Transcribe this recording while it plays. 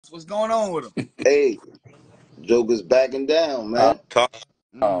What's going on with him? Hey, Joker's backing down, Oh, man. talk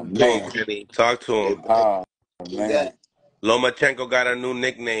Mm. to him, They Kenny. Talk to him. backing Oh, down. man. Lomachenko got a new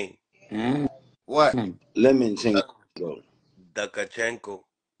nickname. Mm. What? Lomachenko. Dukachenko.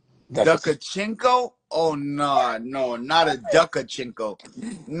 Dukachenko? Oh no, not a Dukachenko.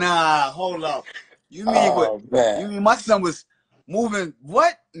 Nah, hold up. You mean what? Oh, man. You mean my son was moving?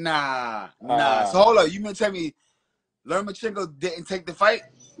 What? Nah. So hold up. You mean tell me Lomachenko didn't take the fight?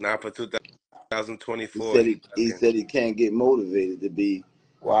 Not for He 2024. said he said he can't get motivated to be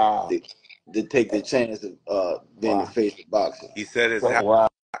Wow. to take the chance of being the Wow. face of boxing. He said Wow.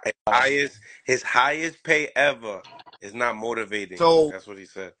 his highest pay ever is not motivating. So, That's what he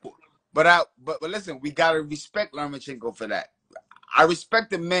said. but listen, we gotta respect Lomachenko for that. I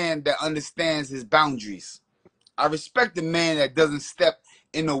respect a man that understands his boundaries. I respect the man that doesn't step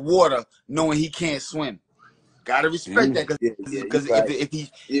in the water knowing he can't swim. Gotta respect that Yeah, you because right.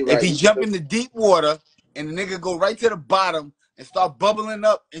 You if right. he jump in the deep water and the nigga go right to the bottom and start bubbling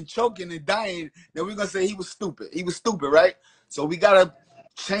up and choking and dying, then we're gonna say he was stupid. He was stupid, right? So we gotta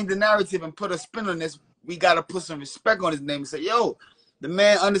change the narrative and put a spin on this. We gotta put some respect on his name and say, yo, the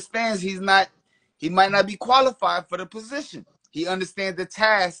man understands he might not be qualified for the position. He understands the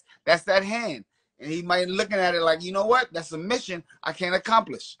task that's at hand. And he might be looking at it like, you know what? That's a mission I can't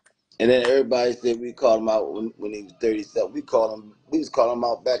accomplish. And then everybody said we called him out when he was 37. We was calling him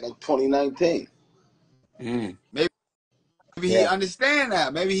out back in 2019. Maybe he Yeah. understand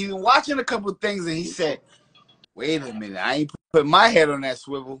that. Maybe he been watching a couple of things and he said, wait a minute, I ain't put my head on that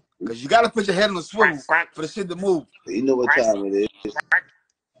swivel. Because you got to put your head on the swivel for the shit to move. You know what time it is.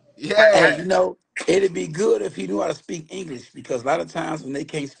 Hey, Yeah. it'd be good if he knew how to speak English because a lot of times when they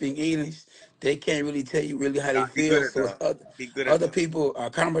can't speak English, they can't really tell you really how they Nah, he feel. good at So it's that. he good at Yeah. that. Yeah. Other people are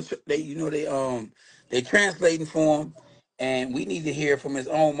they translating for him, and we need to hear from his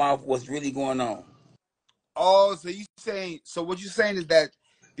own mouth what's really going on. Oh, so what you saying is that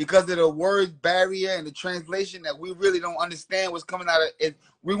because of the word barrier and the translation that we really don't understand what's coming out of it,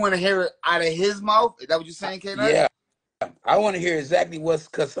 we want to hear it out of his mouth? Is that what you're saying, K-Nut? Yeah, I want to hear exactly what's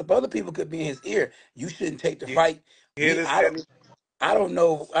because some other people could be in his ear. You shouldn't take the fight. Hear We this, I don't Kenny? I don't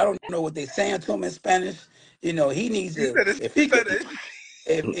know what they saying to him in Spanish. He needs He to said it's if he could Spanish.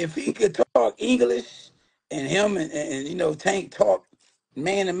 if he could talk English and him and Tank talk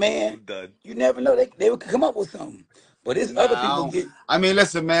man to man, I'm done. you never know they would come up with something. But it's other Nah, people get I mean,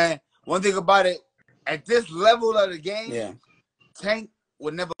 listen, man. One thing about it, at this level of the game, yeah. Tank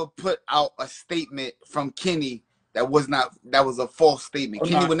would never put out a statement from Kenny that was a false statement. Oh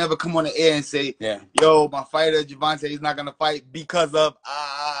Kenny no, would never come on the air and say, yeah, "Yo, my fighter Gervonta, he's not gonna fight because of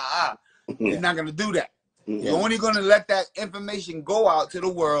ah." He's yeah, not gonna do that. yeah, You're only gonna let that information go out to the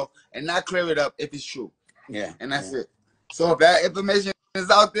world and not clear it up if it's true, yeah, and that's yeah, it. So if that information is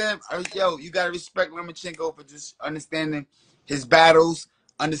out there, yo, you gotta respect Lomachenko for just understanding his battles,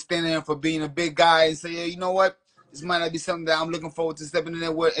 understanding him for being a big guy, and say, yeah, you know what, this might not be something that I'm looking forward to stepping in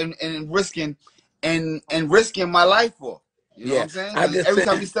there with and risking risking my life for. You know what yeah. I'm saying? I Because just every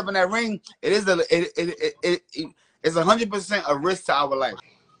time we saying, step in that ring, it's 100% a risk to our life.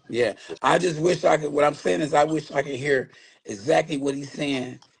 yeah. I just wish I could. What I'm saying is, I wish I could hear exactly what he's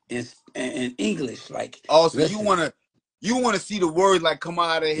saying in English. Like, Oh, so listen, you wanna see the words like come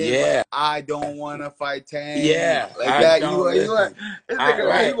out of his like yeah, I don't wanna fight Tank yeah. like I that. don't You want listen. this I nigga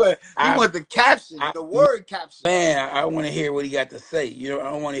right? right. He I want the caption, I the word caption. Man, I want to hear what he got to say. I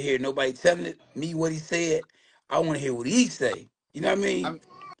don't want to hear nobody telling me what he said. I want to hear what he say. You know what I mean? I'm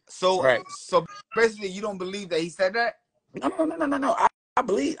so Right. so basically you don't believe that he said that? No.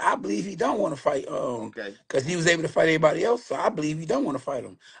 I believe he don't want to fight. Okay. Because he was able to fight everybody else. So I believe he don't want to fight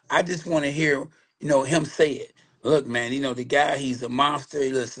him. I just want to hear, him say it. Look, man, the guy, he's a monster.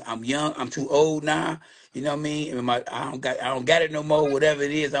 Listen, I'm young. I'm too old now. You know what I mean? I don't got it no more. Whatever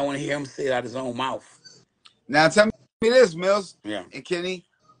it is, I want to hear him say it out of his own mouth. Now tell me this, Mills Yeah. and Kenny,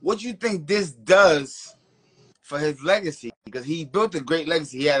 what you think this does for his legacy? Because he built a great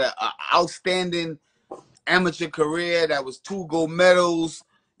legacy. He had a outstanding amateur career that was 2 gold medals.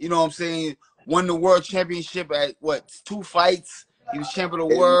 You know what I'm saying? Won the world championship at what 2 fights. He was champion of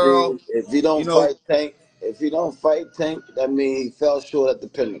the And world. then You know, If he don't fight Tank, that means he fell short at the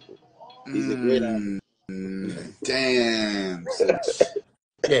pinnacle. He's a great mm, Yeah. damn.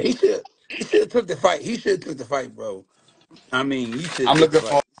 Yeah, he should have took the fight. He should have took the fight, bro. I mean, you should have I'm took the looking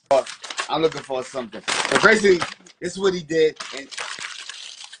for fight. I'm looking for something. But basically, this is what he did, and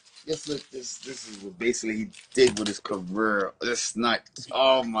this is what basically he did with his career. This not.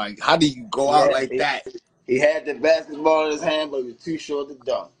 Oh my! How do you go out like that? he had the basketball in his hand, but he was too short to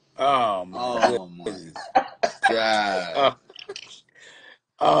dunk. Oh my Oh my goodness. god! Oh,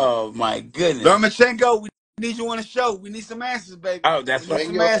 Oh my goodness. Lomachenko, we need you on the show. We need some answers, baby. Oh, We that's need what Bring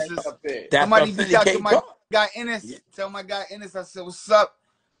some your ass answers. up here. that's what Somebody reach out to Syndicate my called. guy Yeah. Ennis. Tell my guy Ennis I said, what's up?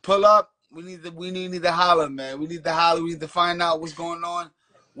 Pull up. We need to holler, man. We need to holler. We need to find out what's going on.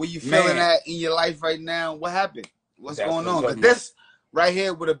 Where you feeling Man, at in your life right now? What happened? What's that's going what I'm on? Because talking about. this right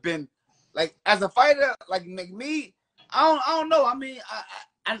here would have been like, as a fighter, like me. I don't know. I mean,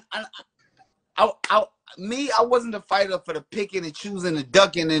 I I wasn't a fighter for the picking and choosing and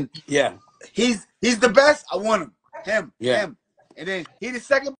ducking, and Yeah, he's the best. I want yeah, him, and then he the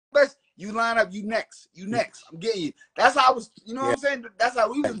second best. You line up, you next, I'm getting you. That's how I was. You know what yeah, I'm saying? That's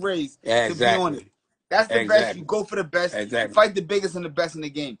how we was raised yeah, to be on it. exactly. That's the best. You Exactly. go for the best. You Exactly. fight the biggest and the best in the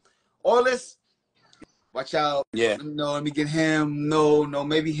game. All this, watch out. Yeah, No, let me get him. No,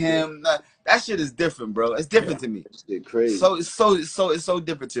 maybe him. Nah, that shit is different, bro. It's yeah. different to me. That shit crazy. So it's so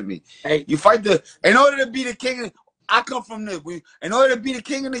different to me. Hey, You fight in order to be the king. I come from this. In order to be the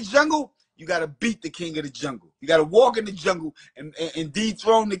king of the jungle, you got to beat the king of the jungle. You got to walk in the jungle and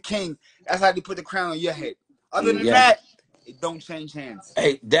dethrone the king. That's how they put the crown on your head. Other than yeah. that, it don't change hands.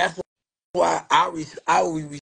 Hey, that's why I